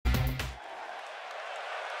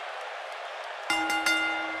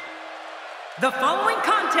The following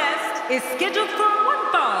contest is scheduled for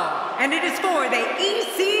one fall, and it is for the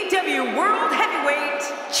ECW World Heavyweight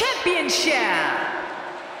Championship.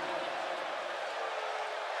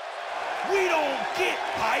 We don't get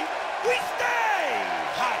hype, we stay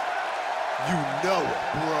hype. You know it,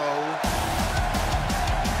 bro.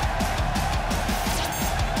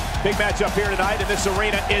 Big matchup here tonight, and this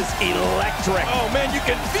arena is electric. Oh man, you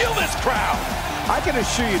can feel this crowd. I can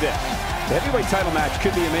assure you this. The heavyweight title match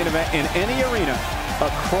could be a main event in any arena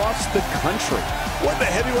across the country. Would the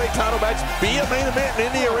heavyweight title match be a main event in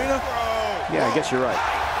any arena? Bro, Yeah, I guess you're right.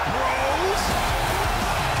 Bros.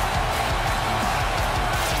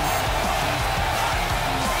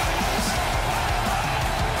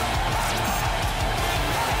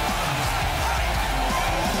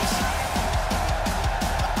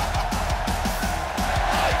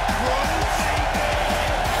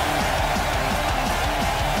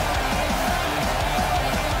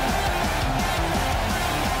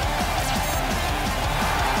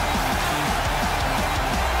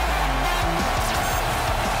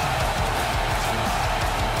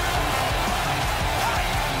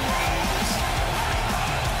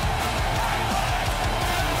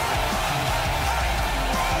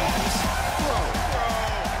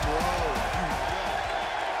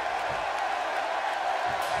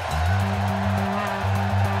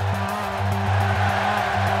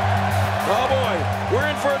 Oh boy, we're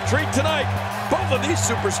in for a treat tonight. Both of these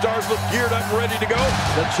superstars look geared up and ready to go.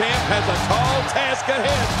 The champ has a tall task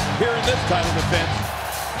ahead here in this title defense.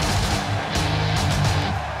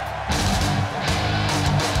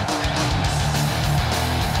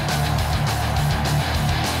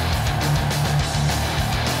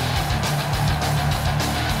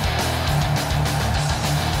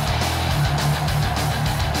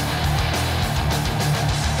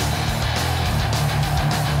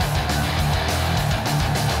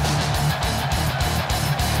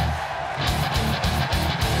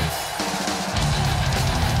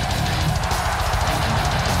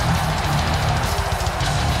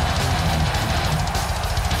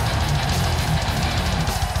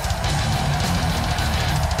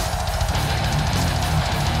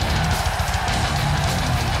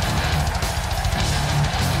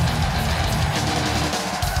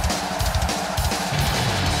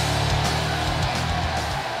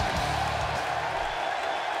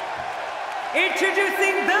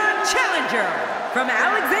 Introducing the challenger from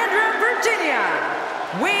Alexandria, Virginia,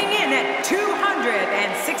 weighing in at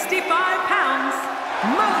 265 pounds,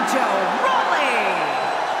 Mojo Rawley.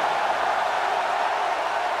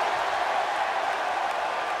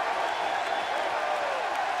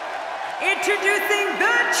 Introducing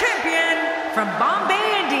the champion from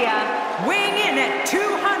Bombay, India, weighing in at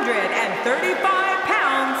 235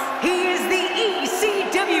 pounds, he is the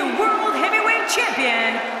ECW World Heavyweight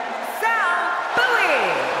Champion, Sabu.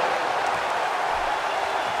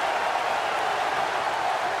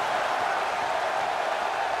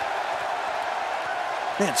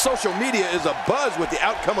 Man, social media is abuzz with the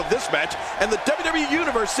outcome of this match, and the WWE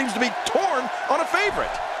Universe seems to be torn on a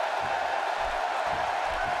favorite.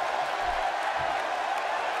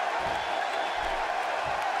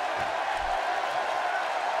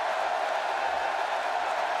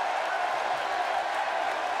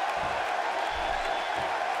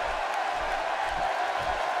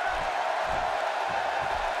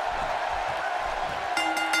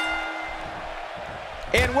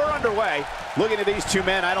 And we're underway. Looking at these two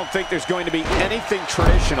men, I don't think there's going to be anything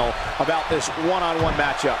traditional about this one-on-one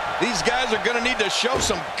matchup. These guys are going to need to show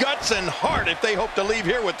some guts and heart if they hope to leave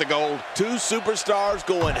here with the gold. Two superstars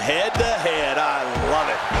going head to head. I love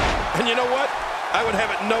it. And you know what? I would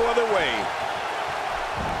have it no other way.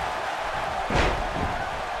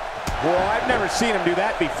 Well, I've never seen him do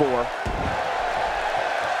that before.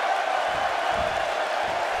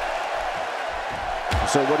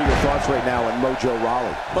 So what are your thoughts right now on Mojo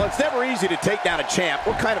Rawley? Well, it's never easy to take down a champ.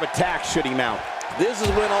 What kind of attack should he mount? This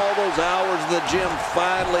is when all those hours in the gym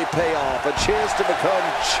finally pay off. A chance to become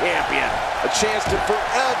champion. A chance to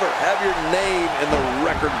forever have your name in the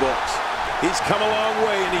record books. He's come a long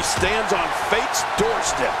way, and he stands on fate's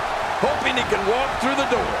doorstep, hoping he can walk through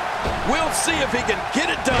the door. We'll see if he can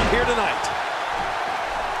get it done here tonight.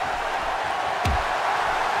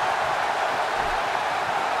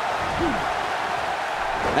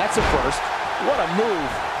 That's a first. What a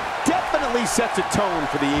move. Definitely sets a tone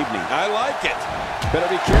for the evening. I like it. Better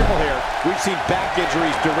be careful here. We've seen back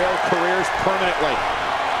injuries derail careers permanently.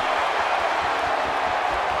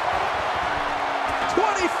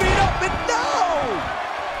 20 feet up and no!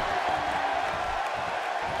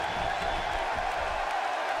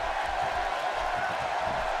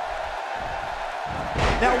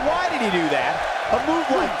 Now, why did he do that? A move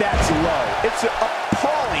like that's low. It's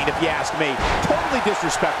appalling, if you ask me. Totally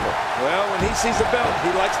disrespectful. Well, when he sees the belt,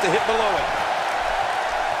 he likes to hit below it.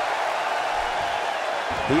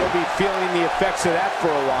 He'll be feeling the effects of that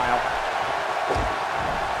for a while.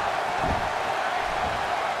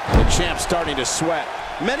 The champ's starting to sweat.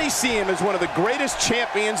 Many see him as one of the greatest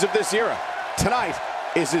champions of this era. Tonight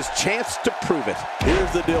is his chance to prove it.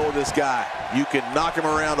 Here's the deal with this guy. You can knock him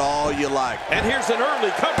around all you like. And here's an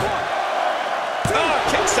early cover. Oh,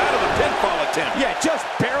 kicks out of the pinfall attempt. Yeah, just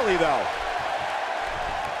barely, though.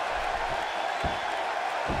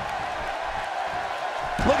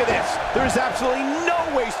 Look at this. There's absolutely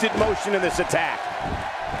no wasted motion in this attack.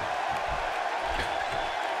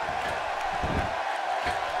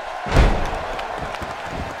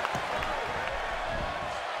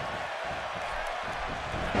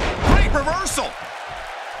 Great reversal.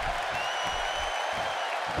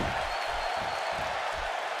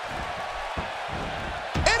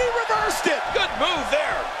 It. Good move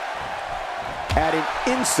there. Adding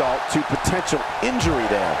insult to potential injury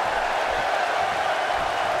there.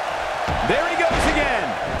 There he goes again.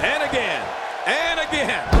 And again. And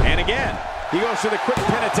again. And again. He goes for the quick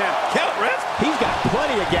pin attempt. Count, ref. He's got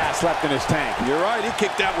plenty of gas left in his tank. You're right. He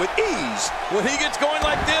kicked out with ease. When he gets going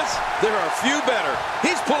like this, there are few better.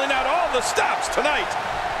 He's pulling out all the stops tonight.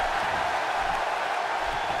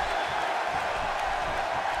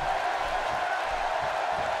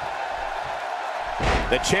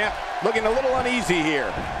 The champ looking a little uneasy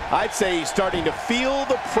here. I'd say he's starting to feel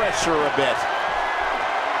the pressure a bit.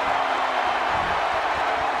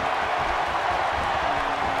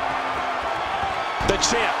 The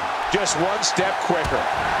champ just one step quicker.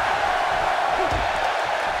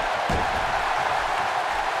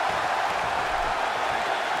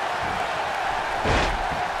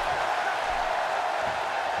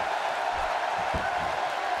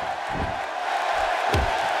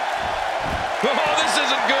 Oh, this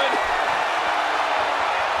isn't good.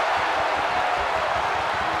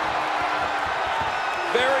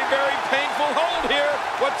 Very, very painful hold here.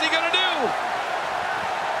 What's he gonna do?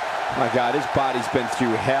 My God, his body's been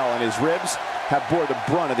through hell, and his ribs have bore the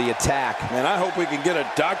brunt of the attack. Man, I hope we can get a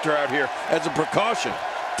doctor out here as a precaution.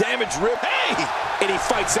 Damaged rib. Hey! And he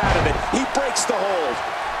fights out of it. He breaks the hold.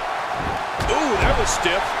 Ooh, that was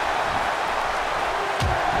stiff.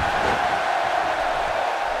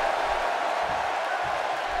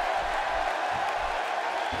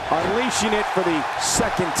 Unleashing it for the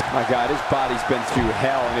second time. My God, his body's been through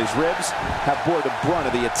hell, and his ribs have bore the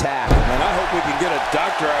brunt of the attack. And I hope we can get a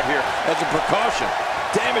doctor out here as a precaution.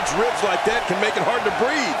 Damaged ribs like that can make it hard to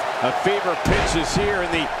breathe. A fever pitch is here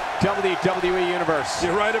in the WWE Universe.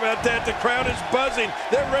 You're right about that. The crowd is buzzing.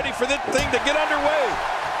 They're ready for this thing to get underway.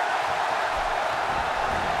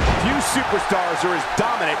 Few superstars are as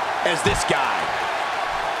dominant as this guy.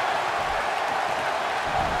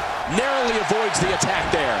 Narrowly avoids the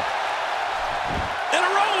attack there. And a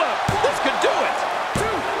roll-up. This could do it.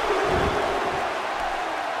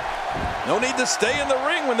 No need to stay in the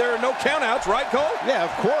ring when there are no countouts, right, Cole? Yeah,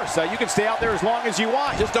 of course. You can stay out there as long as you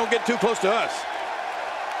want. Just don't get too close to us.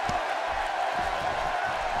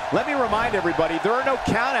 Let me remind everybody, there are no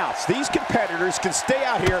countouts. These competitors can stay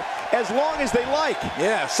out here as long as they like.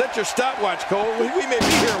 Yeah, set your stopwatch, Cole. We may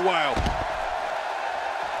be here a while.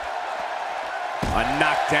 A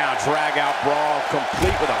knockdown, drag-out brawl,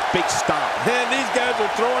 complete with a big stomp. And these guys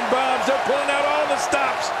are throwing bombs. They're pulling out all the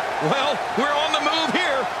stops. Well, we're on the move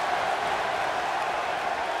here.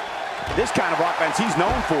 This kind of offense he's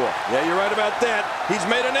known for. Yeah, you're right about that. He's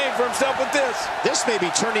made a name for himself with this. This may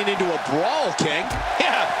be turning into a brawl, King.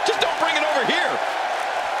 Yeah, just don't bring it over here.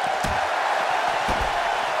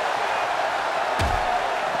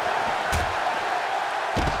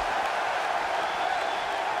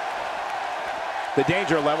 The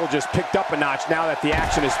danger level just picked up a notch now that the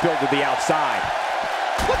action is spilled to the outside.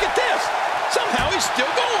 Look at this. Somehow he's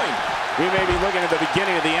still going. We may be looking at the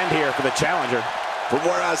beginning of the end here for the challenger. From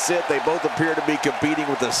where I sit, they both appear to be competing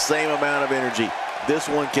with the same amount of energy. This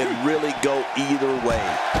one can really go either way.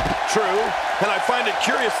 True, and I find it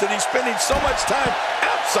curious that he's spending so much time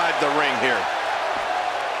outside the ring here.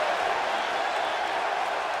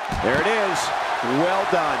 There it is. Well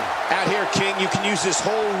done. Out here, King, you can use this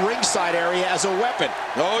whole ringside area as a weapon.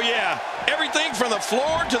 Oh, yeah. Everything from the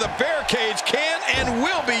floor to the bear cage can and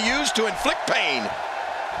will be used to inflict pain.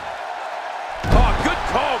 Oh, good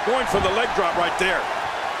call going for the leg drop right there.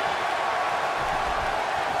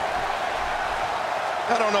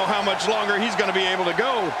 I don't know how much longer he's going to be able to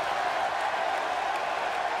go.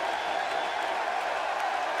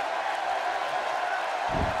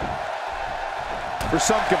 For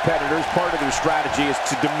some competitors, part of their strategy is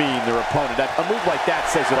to demean their opponent. A move like that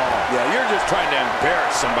says it all. Yeah, you're just trying to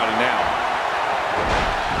embarrass somebody now.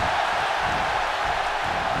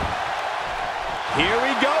 Here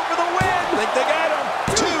we go for the win. I think they got him.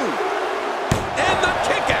 2. And the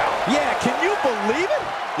kick out. Yeah, can you believe it?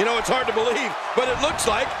 You know, it's hard to believe, but it looks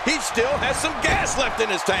like he still has some gas left in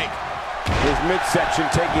his tank. His midsection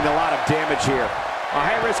taking a lot of damage here. A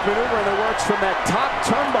high-risk maneuver in the works from that top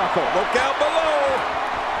turnbuckle. Look out below.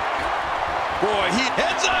 Boy, he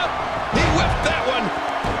heads up. He whipped that one.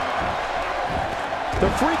 The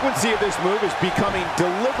frequency of this move is becoming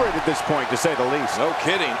deliberate at this point, to say the least. No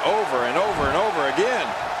kidding. Over and over and over again.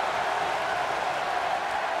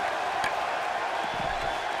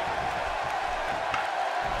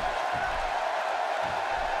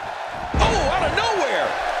 Oh, out of nowhere.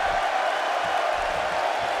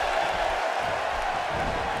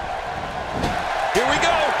 Here we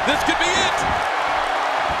go. This could be it.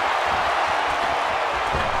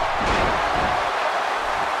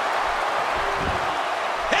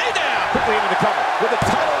 Hey now. Quickly into the cover with a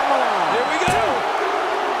title on the line. Here we go.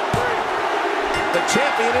 The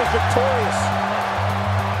champion is victorious.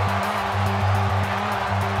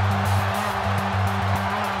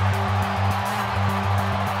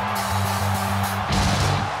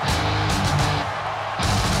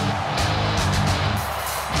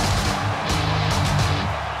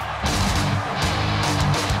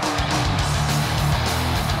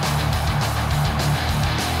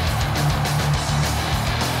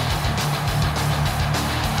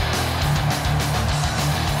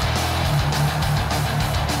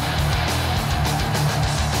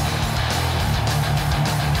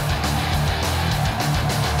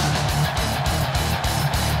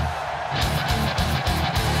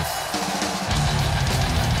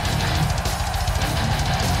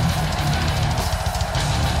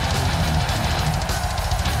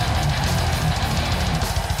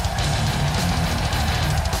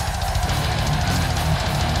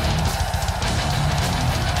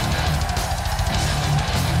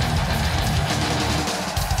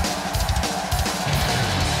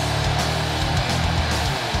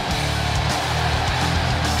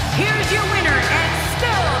 Here's your winner and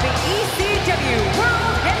still the ECW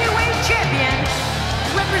World Heavyweight Champion,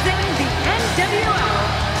 representing the NWO,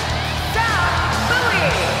 Sabu.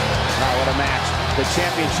 Oh, what a match. The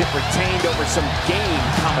championship retained over some game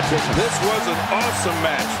competition. This was an awesome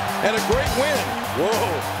match and a great win.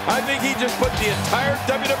 Whoa, I think he just put the entire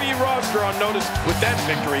WWE roster on notice with that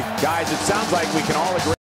victory. Guys, it sounds like we can all agree.